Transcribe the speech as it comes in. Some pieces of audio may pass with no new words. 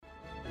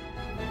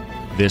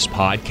This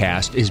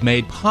podcast is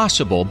made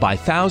possible by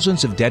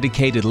thousands of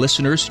dedicated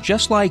listeners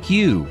just like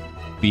you.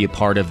 Be a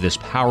part of this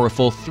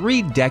powerful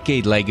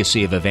 3-decade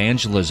legacy of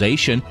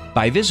evangelization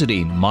by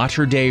visiting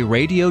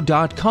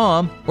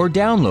materdeiradio.com or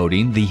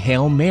downloading the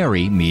Hail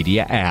Mary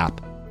Media app.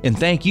 And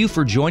thank you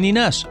for joining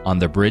us on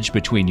the bridge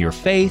between your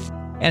faith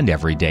and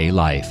everyday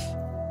life.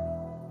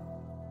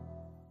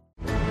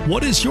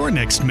 What is your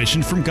next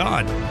mission from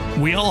God?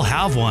 We all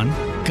have one.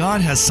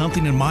 God has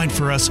something in mind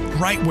for us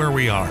right where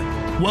we are.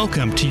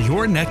 Welcome to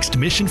Your Next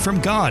Mission from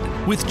God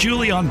with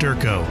Julie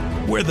Onderko,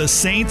 where the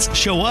saints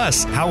show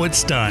us how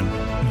it's done.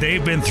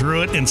 They've been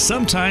through it, and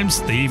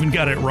sometimes they even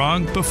got it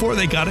wrong before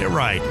they got it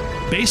right.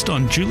 Based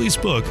on Julie's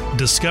book,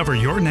 Discover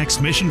Your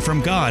Next Mission from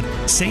God,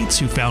 Saints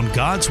Who Found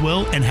God's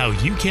Will and How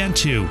You Can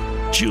Too.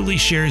 Julie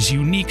shares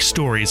unique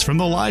stories from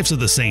the lives of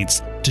the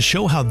saints to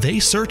show how they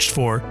searched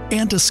for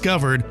and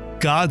discovered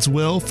God's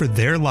will for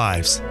their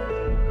lives.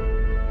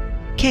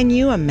 Can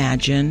you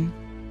imagine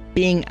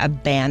being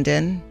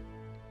abandoned,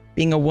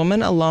 being a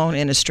woman alone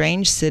in a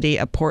strange city,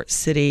 a port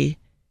city,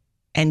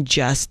 and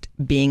just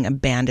being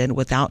abandoned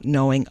without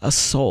knowing a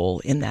soul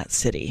in that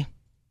city?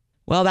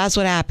 Well, that's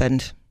what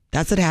happened.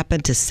 That's what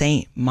happened to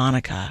Saint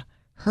Monica.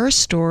 Her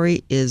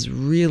story is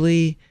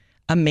really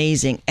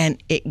amazing,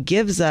 and it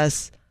gives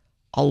us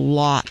a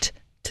lot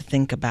to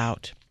think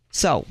about.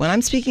 So when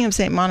I'm speaking of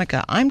Saint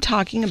Monica, I'm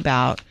talking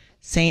about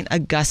Saint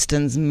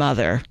Augustine's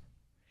mother.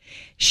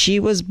 She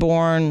was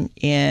born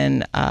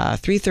in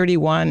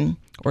 331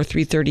 or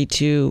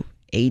 332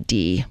 AD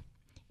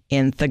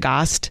in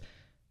Thagaste,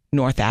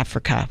 North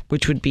Africa,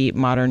 which would be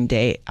modern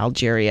day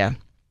Algeria.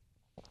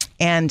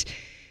 And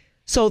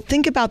so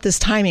think about this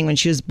timing when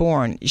she was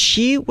born.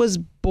 She was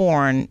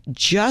born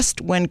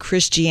just when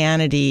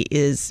Christianity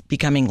is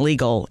becoming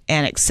legal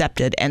and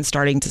accepted and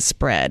starting to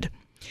spread.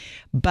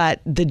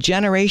 But the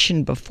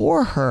generation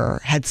before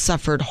her had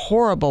suffered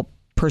horrible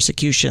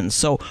persecution.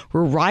 So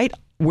we're right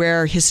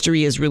where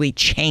history is really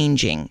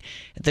changing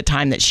at the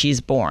time that she's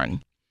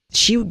born.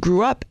 She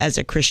grew up as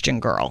a Christian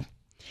girl,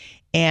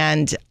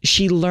 and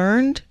she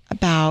learned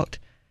about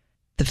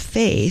the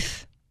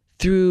faith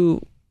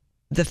through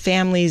the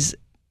family's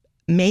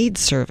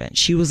maidservant.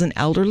 She was an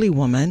elderly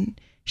woman.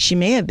 She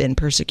may have been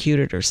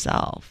persecuted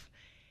herself,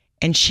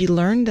 and she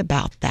learned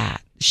about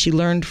that. She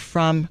learned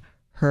from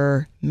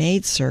her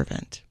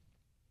maidservant,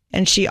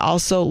 and she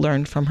also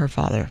learned from her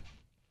father.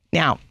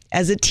 Now,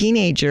 as a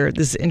teenager,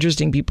 this is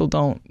interesting. People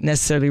don't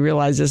necessarily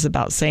realize this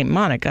about Saint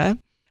Monica.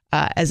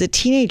 As a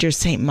teenager,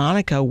 Saint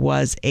Monica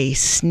was a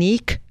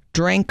sneak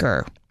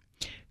drinker.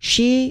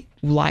 She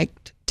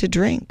liked to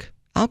drink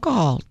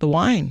alcohol, the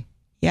wine.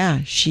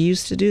 Yeah, she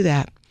used to do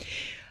that.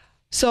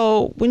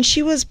 So when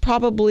she was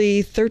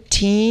probably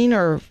 13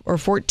 or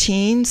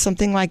 14,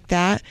 something like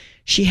that,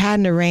 she had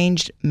an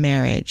arranged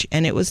marriage,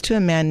 and it was to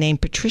a man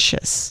named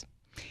Patricius.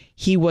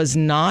 He was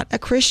not a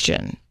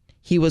Christian.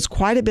 He was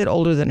quite a bit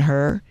older than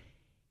her.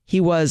 He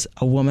was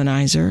a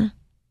womanizer.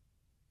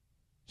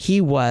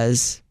 He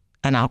was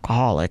an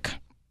alcoholic.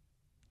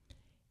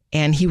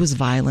 And he was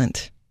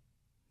violent.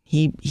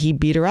 He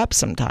beat her up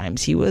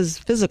sometimes. He was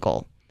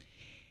physical.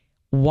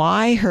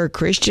 Why her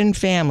Christian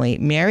family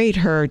married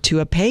her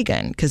to a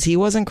pagan, because he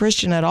wasn't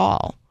Christian at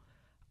all,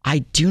 I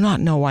do not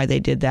know why they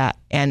did that.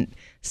 And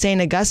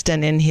St.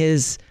 Augustine, in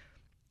his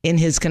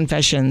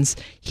confessions,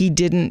 he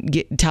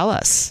didn't tell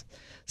us.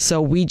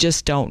 So we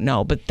just don't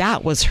know. But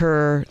that was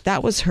her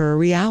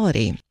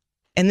reality.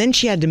 And then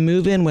she had to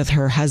move in with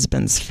her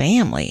husband's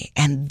family,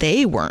 and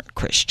they weren't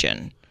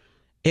Christian.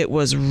 It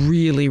was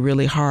really,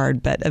 really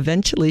hard. But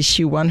eventually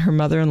she won her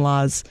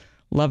mother-in-law's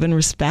love and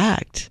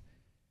respect.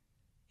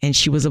 And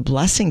she was a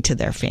blessing to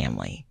their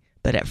family.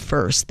 But at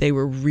first, they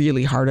were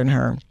really hard on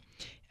her.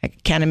 I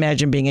can't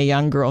imagine being a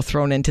young girl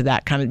thrown into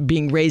that kind of,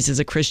 being raised as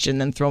a Christian,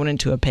 then thrown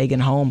into a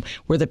pagan home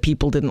where the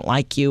people didn't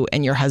like you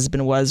and your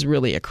husband was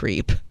really a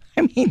creep.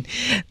 I mean,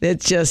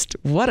 it's just,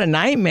 what a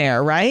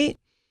nightmare, right?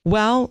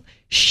 Well,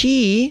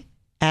 she,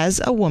 as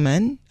a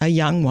woman, a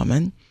young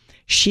woman,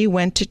 she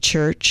went to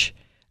church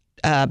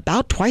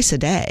about twice a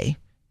day.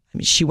 I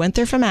mean, she went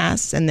there for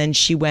Mass, and then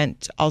she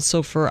went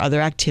also for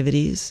other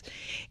activities.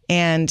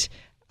 And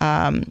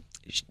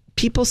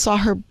people saw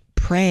her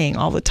praying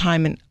all the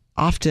time, and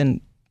often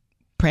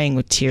praying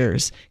with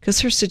tears, because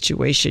her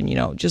situation,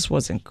 just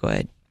wasn't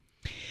good.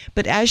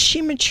 But as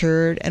she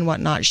matured and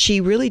whatnot,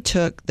 she really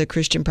took the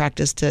Christian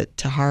practice to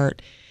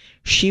heart.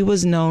 She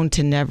was known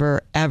to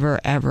never, ever,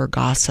 ever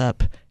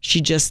gossip.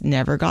 She just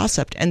never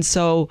gossiped. And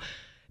so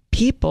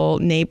people,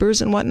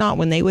 neighbors and whatnot,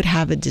 when they would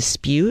have a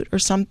dispute or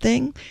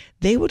something,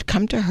 they would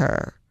come to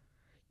her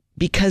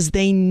because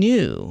they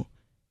knew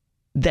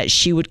that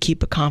she would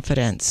keep a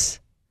confidence.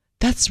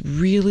 That's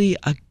really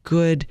a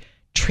good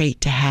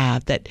trait to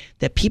have, that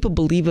people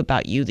believe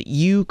about you, that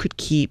you could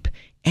keep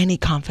any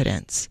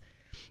confidence.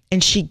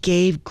 And she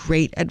gave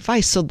great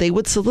advice. So they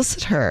would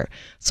solicit her.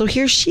 So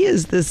here she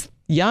is, this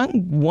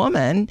young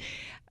woman,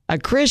 a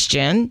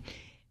Christian,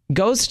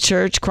 goes to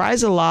church,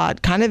 cries a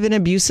lot, kind of an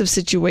abusive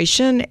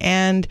situation,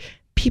 and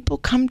people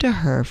come to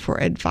her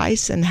for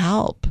advice and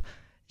help.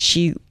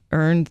 She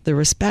earned the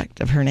respect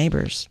of her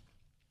neighbors.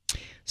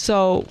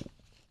 So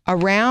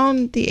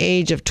around the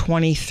age of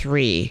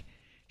 23,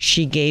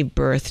 she gave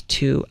birth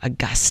to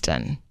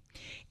Augustine.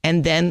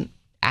 And then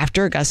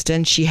after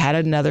Augustine, she had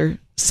another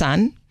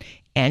son,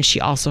 and she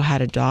also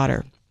had a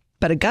daughter.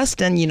 But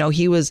Augustine,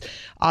 he was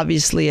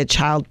obviously a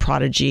child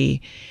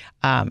prodigy.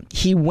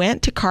 He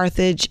went to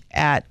Carthage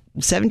at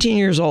 17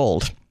 years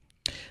old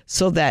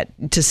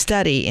to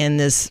study in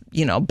this,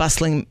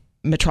 bustling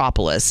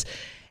metropolis.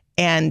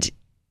 And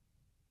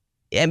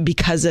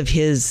because of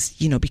his,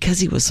 because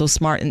he was so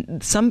smart,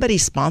 and somebody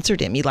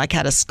sponsored him. He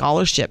had a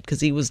scholarship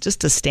because he was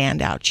just a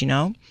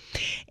standout,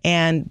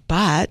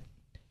 but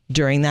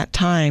during that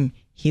time,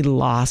 he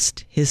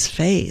lost his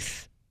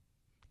faith.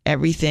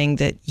 Everything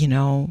that,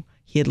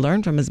 he had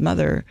learned from his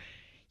mother,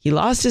 he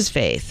lost his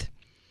faith.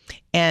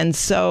 And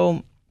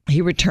so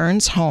he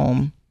returns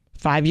home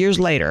 5 years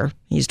later.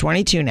 He's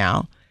 22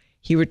 now.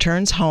 He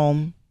returns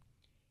home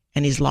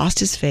and he's lost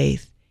his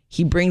faith.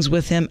 He brings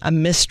with him a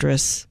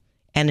mistress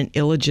and an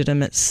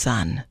illegitimate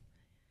son.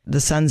 The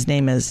son's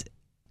name is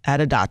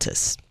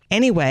Adedatus.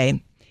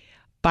 Anyway,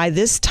 by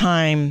this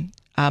time,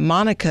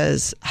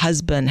 Monica's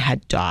husband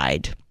had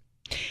died.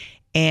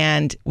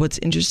 And what's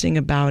interesting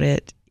about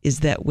it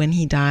is that when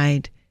he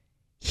died,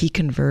 he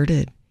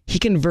converted. He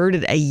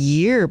converted a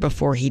year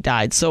before he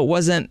died. So it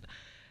wasn't,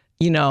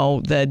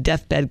 the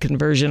deathbed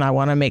conversion, I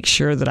want to make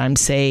sure that I'm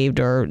saved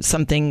or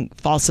something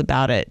false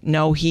about it.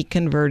 No, he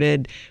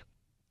converted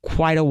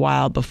quite a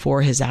while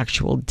before his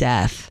actual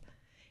death.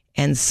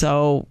 And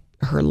so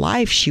her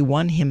life, she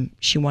won him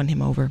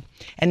over.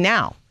 And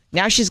now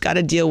she's got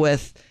to deal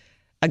with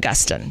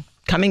Augustine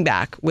coming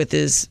back with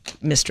his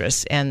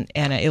mistress and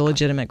an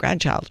illegitimate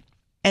grandchild.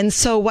 And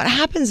so what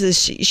happens is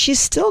she's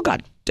still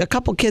got a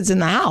couple kids in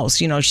the house.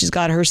 She's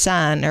got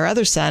her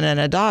other son and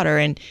a daughter,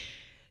 and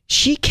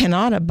she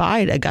cannot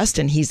abide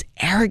Augustine. He's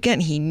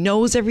arrogant. He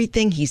knows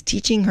everything. He's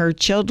teaching her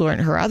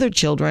other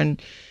children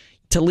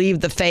to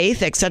leave the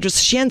faith, etc.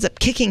 So she ends up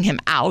kicking him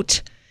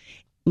out.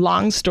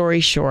 Long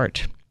story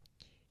short,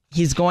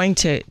 he's going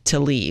to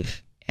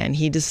leave, and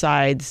he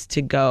decides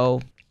to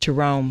go to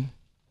Rome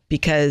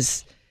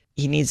because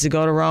he needs to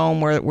go to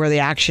Rome where the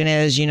action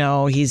is.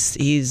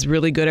 He's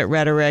really good at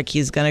rhetoric.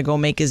 He's going to go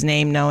make his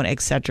name known,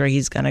 etc.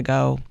 He's going to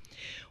go.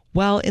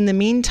 Well, in the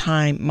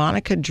meantime,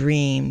 Monica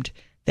dreamed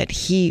that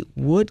he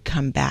would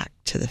come back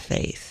to the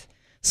faith.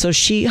 So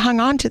she hung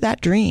on to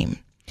that dream.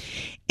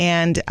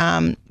 And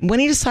when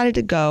he decided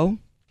to go,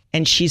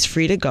 and she's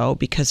free to go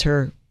because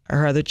her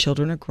other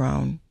children are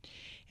grown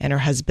and her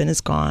husband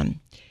is gone,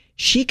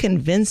 she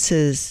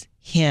convinces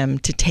him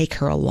to take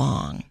her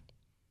along.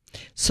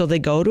 So they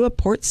go to a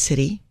port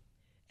city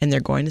and they're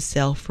going to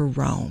sail for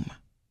Rome.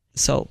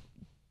 So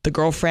the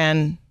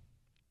girlfriend,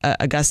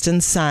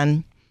 Augustine's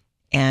son,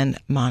 and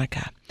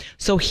Monica.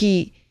 So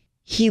he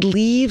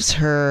leaves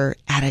her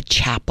at a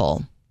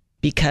chapel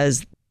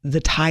because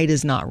the tide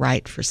is not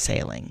right for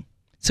sailing.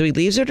 So he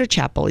leaves her at a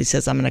chapel. He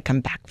says, I'm going to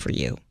come back for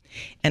you.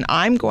 And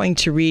I'm going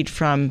to read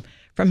from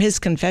his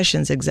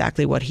confessions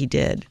exactly what he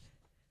did.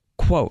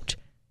 Quote,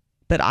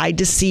 "But I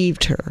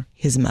deceived her,"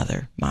 his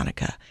mother,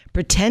 Monica,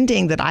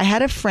 "pretending that I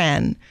had a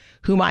friend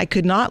whom I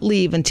could not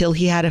leave until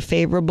he had a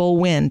favorable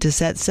wind to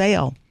set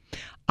sail.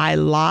 I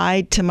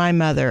lied to my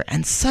mother,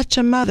 and such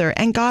a mother,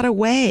 and got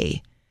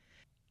away.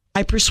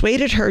 I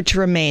persuaded her to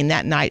remain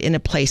that night in a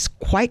place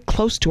quite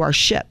close to our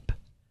ship,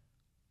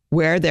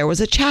 where there was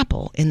a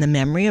chapel in the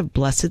memory of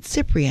Blessed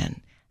Cyprian.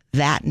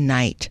 That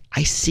night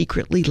I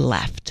secretly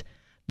left.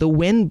 The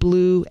wind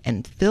blew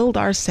and filled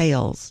our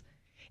sails,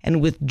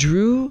 and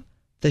withdrew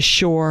the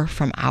shore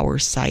from our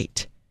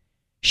sight.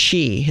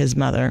 She," his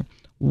mother,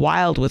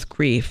 "wild with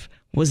grief,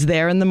 was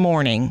there in the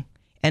morning,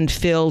 and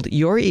filled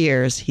your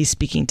ears," he's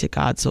speaking to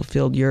God, so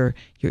filled your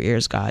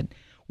ears, God,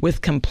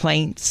 "with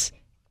complaints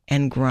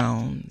and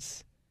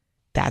groans."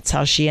 That's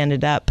how she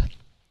ended up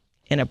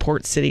in a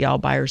port city all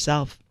by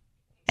herself.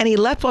 And he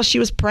left while she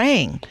was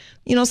praying.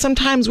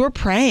 Sometimes we're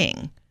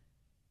praying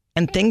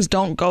and things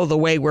don't go the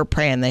way we're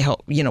praying. They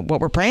hope, what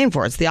we're praying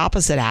for, it's the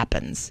opposite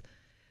happens.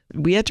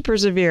 We have to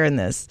persevere in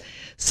this.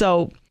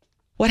 So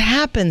what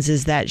happens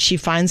is that she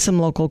finds some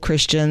local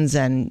Christians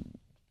and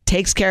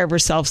takes care of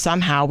herself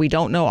somehow. We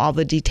don't know all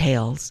the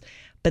details,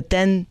 but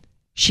then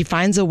she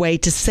finds a way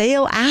to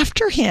sail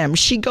after him.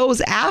 She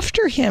goes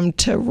after him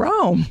to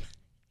Rome.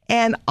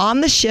 And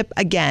on the ship,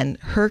 again,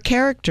 her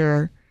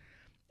character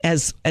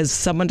as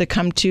someone to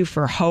come to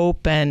for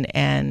hope and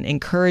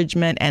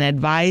encouragement and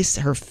advice,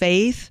 her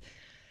faith,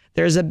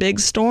 there's a big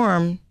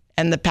storm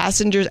and the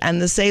passengers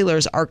and the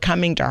sailors are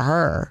coming to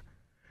her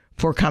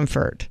for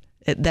comfort.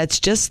 That's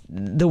just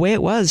the way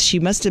it was. She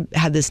must have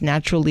had this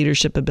natural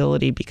leadership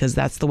ability because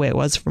that's the way it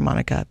was for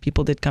Monica.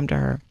 People did come to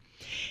her.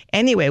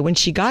 Anyway, when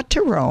she got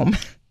to Rome,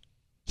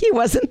 he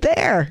wasn't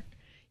there.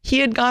 He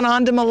had gone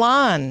on to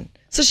Milan.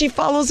 So she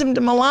follows him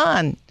to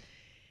Milan.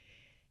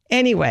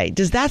 Anyway,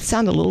 does that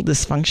sound a little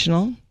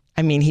dysfunctional?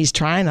 I mean, he's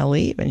trying to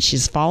leave and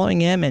she's following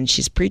him and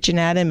she's preaching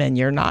at him and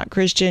you're not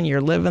Christian,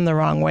 you're living the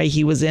wrong way.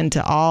 He was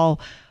into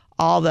all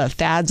all the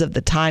fads of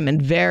the time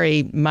and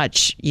very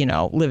much,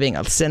 living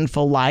a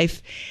sinful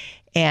life,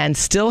 and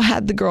still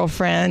had the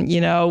girlfriend,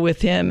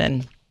 with him.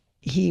 And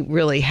he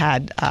really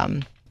had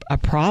a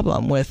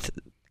problem with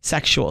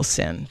sexual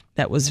sin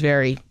that was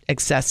very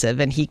excessive.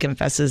 And he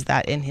confesses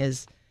that in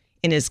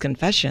his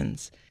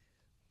confessions.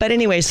 But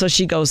anyway, so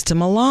she goes to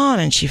Milan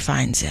and she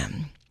finds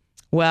him.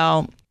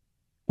 Well,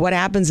 what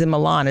happens in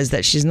Milan is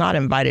that she's not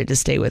invited to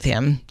stay with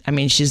him. I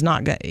mean, she's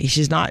not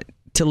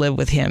to live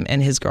with him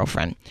and his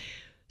girlfriend.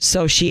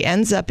 So she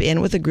ends up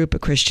in with a group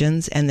of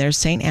Christians, and there's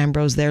St.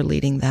 Ambrose there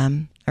leading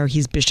them, or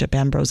he's Bishop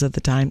Ambrose at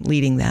the time,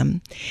 leading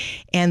them.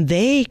 And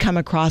they come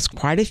across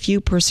quite a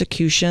few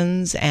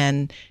persecutions,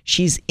 and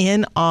she's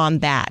in on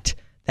that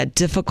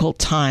difficult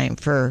time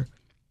for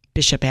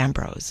Bishop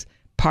Ambrose,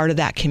 part of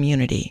that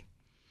community.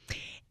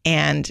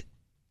 And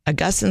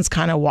Augustine's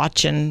kind of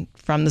watching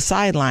from the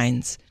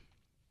sidelines.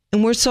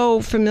 And we're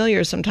so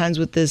familiar sometimes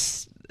with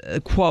this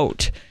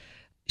quote.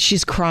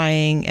 She's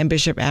crying, and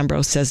Bishop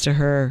Ambrose says to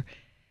her,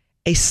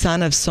 "A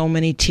son of so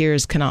many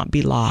tears cannot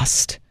be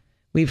lost."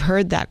 We've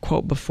heard that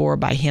quote before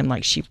by him,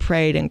 like she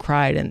prayed and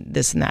cried and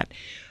this and that.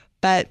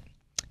 But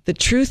the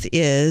truth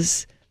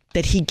is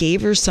that he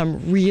gave her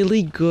some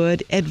really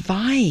good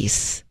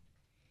advice.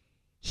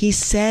 He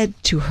said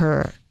to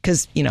her,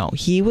 because,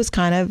 he was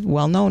kind of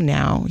well known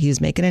now. He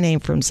was making a name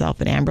for himself,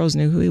 and Ambrose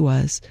knew who he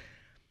was.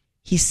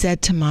 He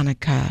said to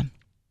Monica,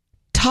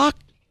 "Talk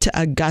to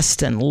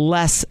Augustine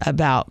less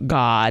about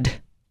God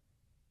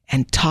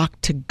and talk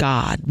to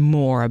God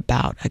more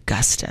about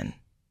Augustine."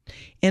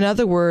 In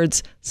other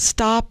words,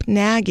 stop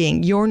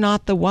nagging. You're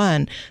not the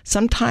one.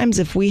 Sometimes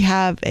if we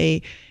have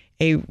a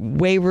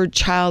wayward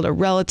child, a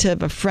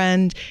relative, a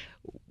friend,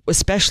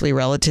 especially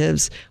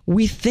relatives,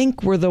 we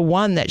think we're the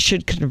one that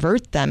should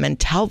convert them and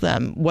tell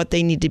them what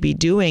they need to be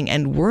doing,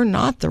 and we're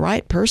not the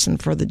right person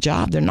for the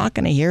job. They're not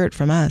going to hear it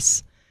from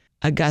us.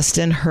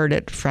 Augustine heard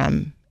it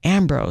from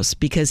Ambrose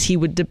because he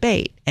would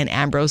debate, and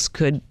Ambrose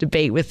could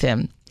debate with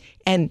him.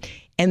 And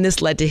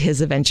this led to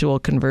his eventual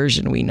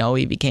conversion. We know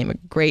he became a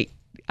great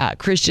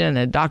Christian and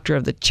a doctor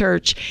of the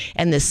church.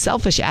 And this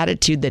selfish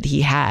attitude that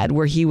he had,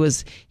 where he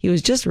was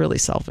just really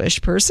selfish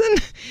person,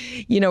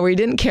 where he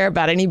didn't care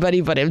about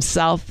anybody but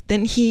himself.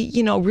 Then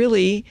he,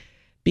 really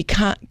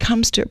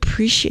comes to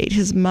appreciate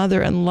his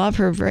mother and love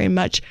her very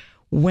much.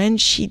 When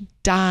she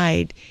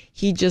died,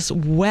 he just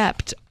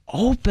wept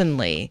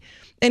openly.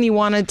 And he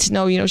wanted to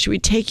know, should we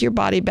take your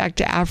body back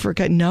to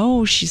Africa?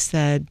 No, she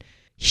said.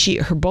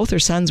 Both her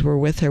sons were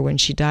with her when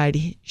she died.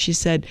 She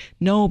said,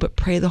 "No, but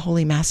pray the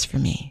Holy Mass for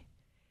me.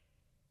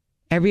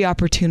 Every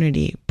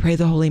opportunity, pray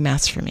the Holy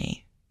Mass for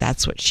me."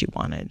 That's what she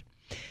wanted.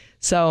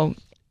 So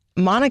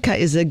Monica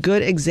is a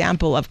good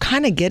example of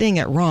kind of getting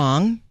it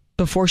wrong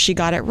before she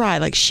got it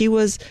right. Like she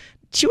wasn't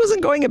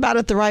going about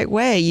it the right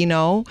way,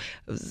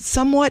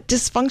 somewhat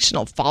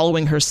dysfunctional,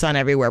 following her son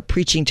everywhere,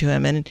 preaching to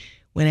him. And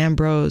when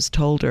Ambrose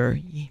told her,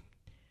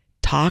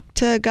 "Talk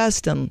to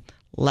Augustine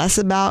less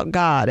about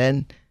God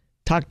and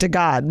talk to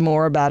God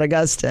more about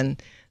Augustine,"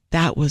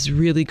 that was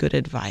really good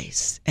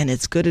advice. And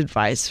it's good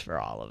advice for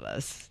all of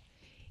us.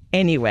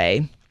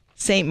 Anyway,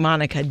 St.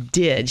 Monica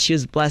she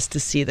was blessed to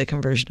see the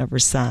conversion of her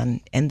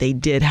son, and they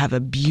did have a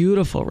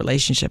beautiful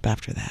relationship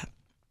after that.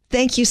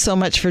 Thank you so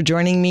much for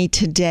joining me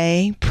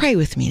today. Pray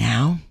with me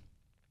now.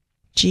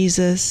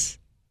 Jesus,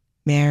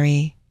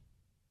 Mary,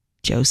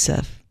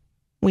 Joseph,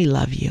 we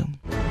love you.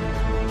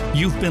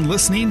 You've been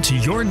listening to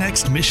Your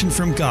Next Mission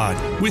from God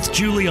with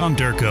Julie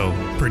Onderko,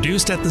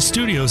 produced at the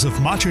studios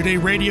of Mater Dei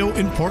Radio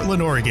in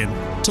Portland, Oregon.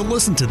 To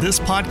listen to this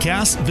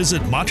podcast,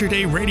 visit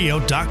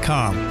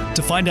materdeiradio.com.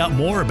 To find out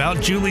more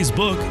about Julie's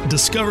book,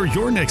 Discover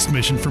Your Next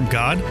Mission from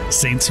God,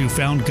 Saints Who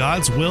Found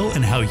God's Will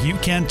and How You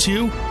Can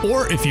Too,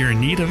 or if you're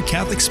in need of a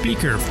Catholic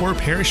speaker for a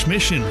parish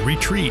mission,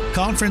 retreat,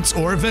 conference,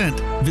 or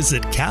event,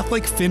 visit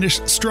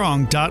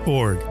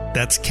CatholicFinishedStrong.org.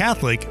 That's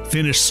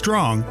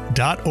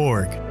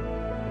CatholicFinishedStrong.org.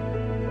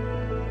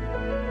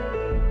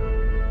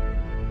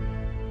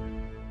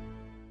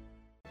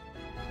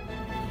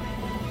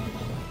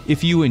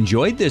 If you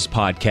enjoyed this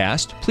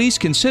podcast, please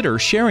consider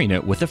sharing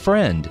it with a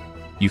friend.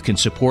 You can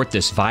support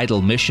this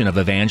vital mission of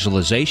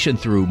evangelization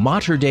through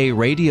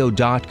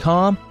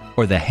materdeiradio.com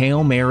or the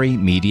Hail Mary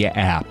Media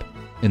app.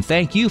 And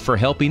thank you for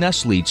helping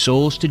us lead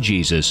souls to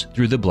Jesus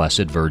through the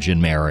Blessed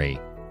Virgin Mary.